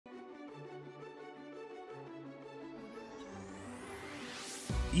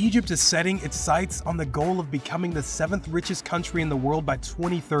Egypt is setting its sights on the goal of becoming the 7th richest country in the world by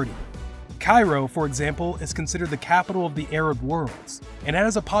 2030. Cairo, for example, is considered the capital of the Arab world, and it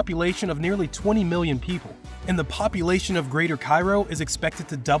has a population of nearly 20 million people, and the population of Greater Cairo is expected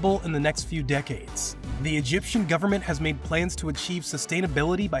to double in the next few decades. The Egyptian government has made plans to achieve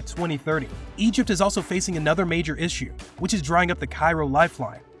sustainability by 2030. Egypt is also facing another major issue, which is drying up the Cairo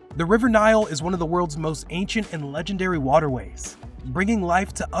Lifeline. The River Nile is one of the world's most ancient and legendary waterways, bringing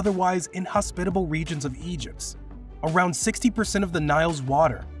life to otherwise inhospitable regions of Egypt. Around 60% of the Nile's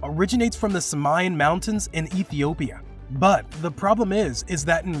water originates from the Samayan Mountains in Ethiopia. But the problem is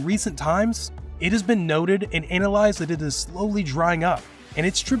that in recent times, it has been noted and analyzed that it is slowly drying up, and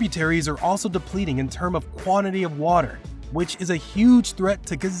its tributaries are also depleting in terms of quantity of water, which is a huge threat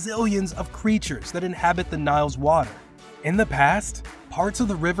to gazillions of creatures that inhabit the Nile's water. In the past, parts of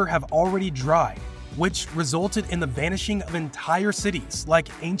the river have already dried, which resulted in the vanishing of entire cities like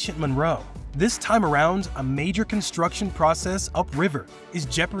ancient MONROE. This time around, a major construction process upriver is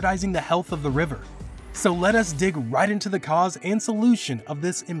jeopardizing the health of the river. So let us dig right into the cause and solution of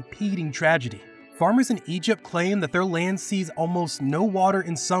this impeding tragedy. Farmers in Egypt claim that their land sees almost no water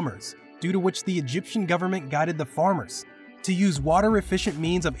in summers, due to which the Egyptian government guided the farmers to use water-efficient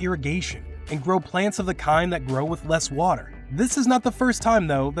means of irrigation and grow plants of the kind that grow with less water. This is not the first time,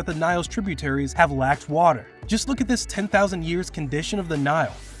 though, that the Nile's tributaries have lacked water. Just look at this 10,000 years condition of the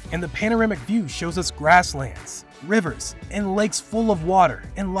Nile, and the panoramic view shows us grasslands, rivers, and lakes full of water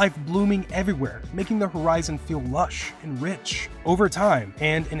and life blooming everywhere, making the horizon feel lush and rich. Over time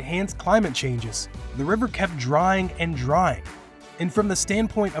and enhanced climate changes, the river kept drying and drying. And from the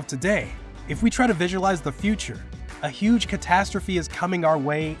standpoint of today, if we try to visualize the future, a huge catastrophe is coming our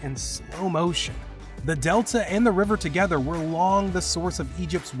way in slow motion. The delta and the river together were long the source of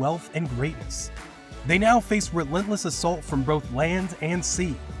Egypt's wealth and greatness. They now face relentless assault from both land and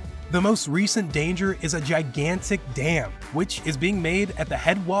sea. The most recent danger is a gigantic dam, which is being made at the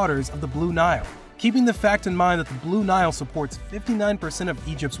headwaters of the Blue Nile, keeping the fact in mind that the Blue Nile supports 59% of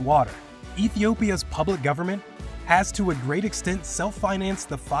Egypt's water. Ethiopia's public government has to a great extent self-financed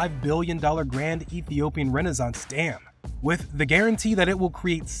the $5 billion Grand Ethiopian Renaissance Dam, with the guarantee that it will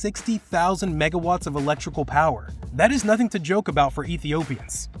create 60,000 megawatts of electrical power. That is nothing to joke about for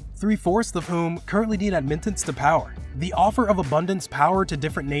Ethiopians, 3/4 of whom currently need admittance to power. The offer of abundance power to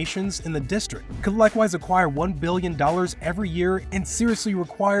different nations in the district could likewise acquire $1 billion every year in seriously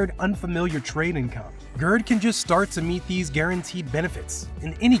required unfamiliar trade income. GERD can just start to meet these guaranteed benefits,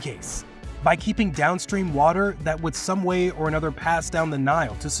 in any case, by keeping downstream water that would some way or another pass down the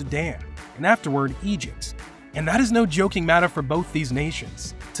Nile to Sudan, and afterward Egypt. And that is no joking matter for both these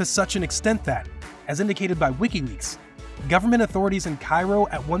nations, to such an extent that, as indicated by WikiLeaks, government authorities in Cairo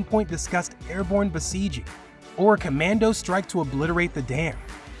at one point discussed airborne besieging, or a commando strike to obliterate the dam.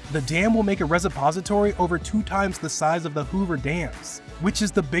 The dam will make a repository over 2 times the size of the Hoover Dams, which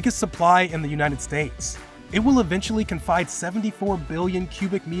is the biggest supply in the United States. It will eventually confide 74 billion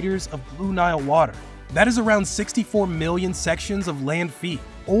cubic meters of Blue Nile water. That is around 64 million sections of land feet,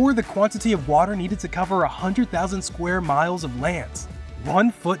 or the quantity of water needed to cover 100,000 square miles of land,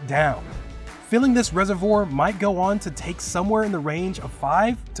 1 foot down. Filling this reservoir might go on to take somewhere in the range of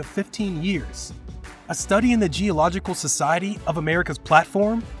 5 to 15 years. A study in the Geological Society of America's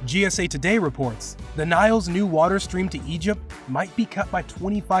platform, GSA Today, reports the Nile's new water stream to Egypt might be cut by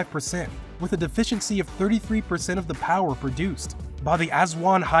 25%, with a deficiency of 33% of the power produced by the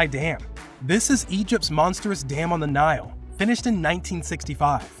Aswan High Dam. This is Egypt's monstrous dam on the Nile, finished in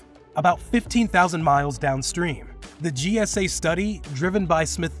 1965, about 15,000 miles downstream. The GSA study, driven by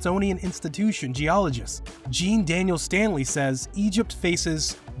Smithsonian Institution geologist Jean Daniel Stanley, says Egypt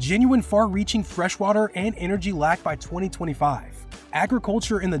faces genuine far-reaching freshwater and energy lack by 2025.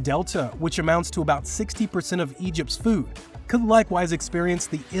 Agriculture in the delta, which amounts to about 60% of Egypt's food, could likewise experience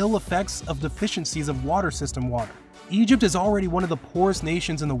the ill effects of deficiencies of water system water. Egypt is already one of the poorest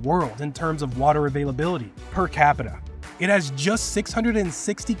nations in the world in terms of water availability per capita. It has just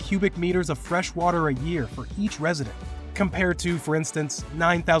 660 cubic meters of fresh water a year for each resident, compared to, for instance,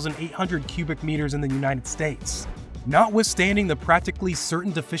 9,800 cubic meters in the United States. Notwithstanding the practically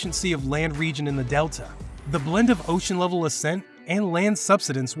certain deficiency of land region in the delta, the blend of ocean level ascent and land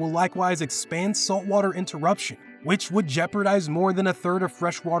subsidence will likewise expand saltwater interruption, which would jeopardize more than 1/3 of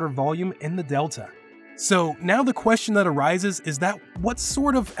freshwater volume in the delta. So now the question that arises is that what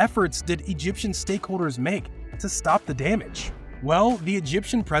sort of efforts did Egyptian stakeholders make to stop the damage? Well, the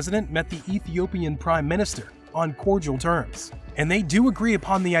Egyptian president met the Ethiopian prime minister on cordial terms, and they do agree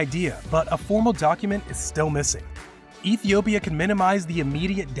upon the idea, but a formal document is still missing. Ethiopia can minimize the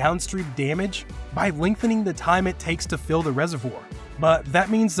immediate downstream damage by lengthening the time it takes to fill the reservoir. but that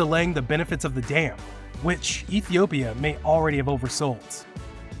means delaying the benefits of the dam, which Ethiopia may already have oversold.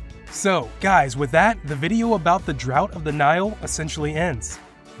 So, guys, with that, the video about the drought of the Nile essentially ends.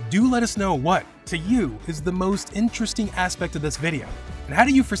 Do let us know what, to you, is the most interesting aspect of this video, and how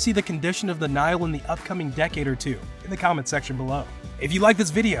do you foresee the condition of the Nile in the upcoming decade or two in the comment section below. If you like this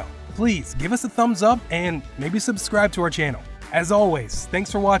video, please give us a thumbs up and maybe subscribe to our channel. As always,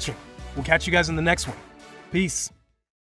 thanks for watching. We'll catch you guys in the next one. Peace.